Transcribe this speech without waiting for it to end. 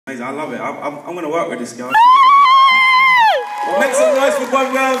I love it. I'm going to work with this girl. Make some noise for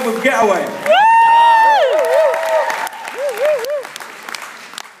Godwill with Getaway.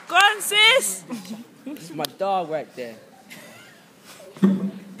 Go on, sis. It's my dog right there.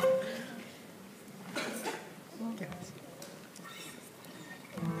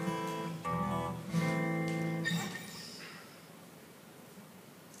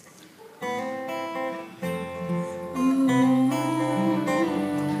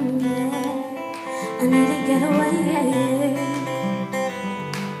 I need to get away,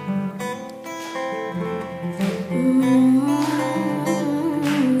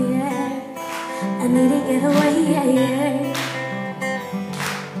 I need to get away,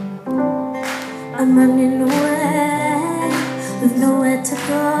 I'm running away with nowhere to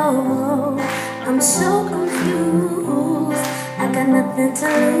go. I'm so confused, I got nothing to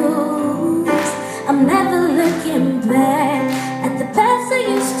lose. I'm never looking back at the past I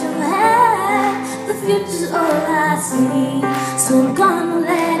used to have. The future's all I see, so I'm gonna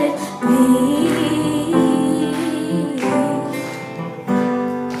let it be.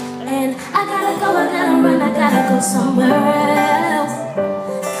 And I gotta run, I gotta go somewhere else,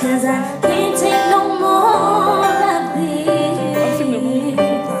 'cause I can't take no more of this.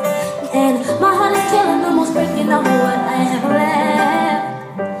 And my heart is killing, almost breaking over what I have left.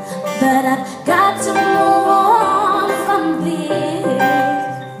 But I've got to move on from this.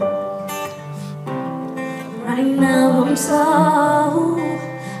 Right now I'm so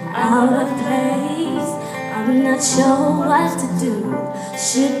out of place, I'm not sure what to do.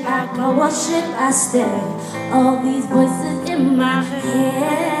 Should I go or should I stay? All these voices in my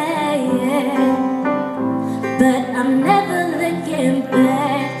head, but I'm never looking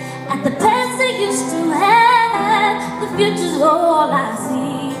back at the past I used to have. The future's all I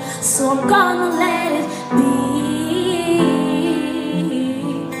see, so I'm gonna let it be.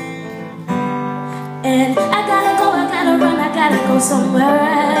 And I gotta go, I gotta run, I gotta go somewhere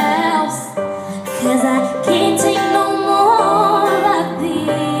else, 'cause I can't take no more of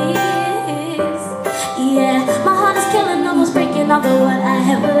this. Yeah, my heart is killing, almost breaking over what I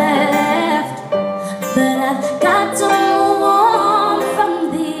have left. But I've got to move on from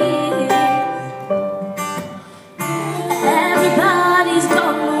this. Everybody's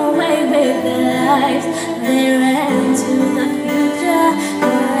gone away with their lives. They ran to the future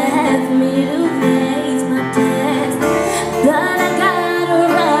and left me to face my past. But I gotta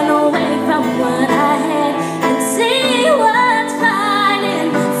run away from what I had and see what's right in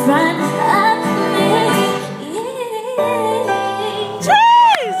front of me.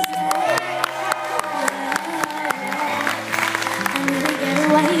 Cheers! I need to get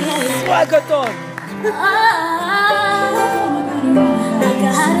away. Swagathon! I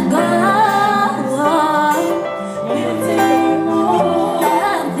gotta go.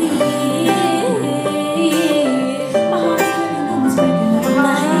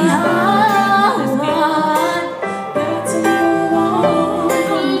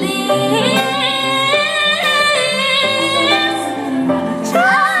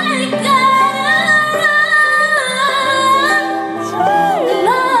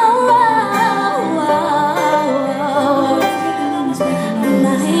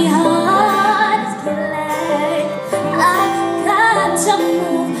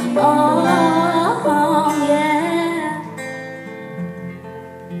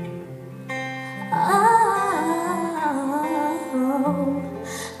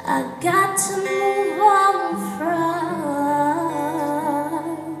 I got to move on from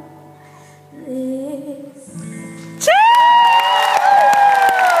this.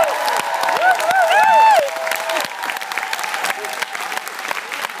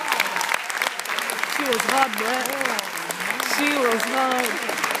 She was hard, man. She was hard.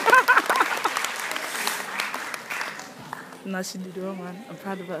 No, she did well, man. I'm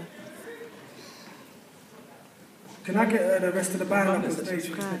proud of her. Can I get the rest of the band up on stage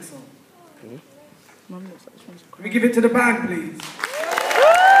for this next song? Mum looks like she wants to cry. Can we give it to the band, please?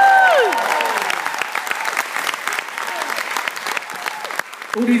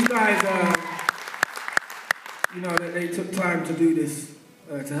 All these guys, you know, they took time to do this,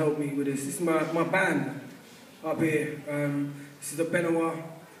 to help me with this. This is my band up here. This is the Benoit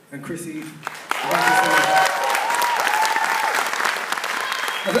and Chrissy.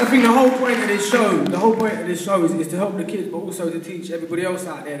 I think the whole point of this show, is to help the kids, but also to teach everybody else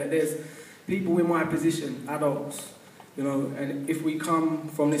out there that there's people in my position, adults, you know, and if we come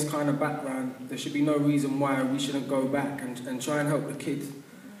from this kind of background, there should be no reason why we shouldn't go back and try and help the kids,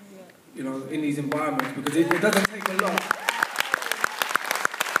 you know, in these environments, because it doesn't take a lot.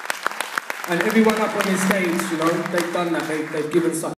 And everyone up on this stage, you know, they've done that, they've given such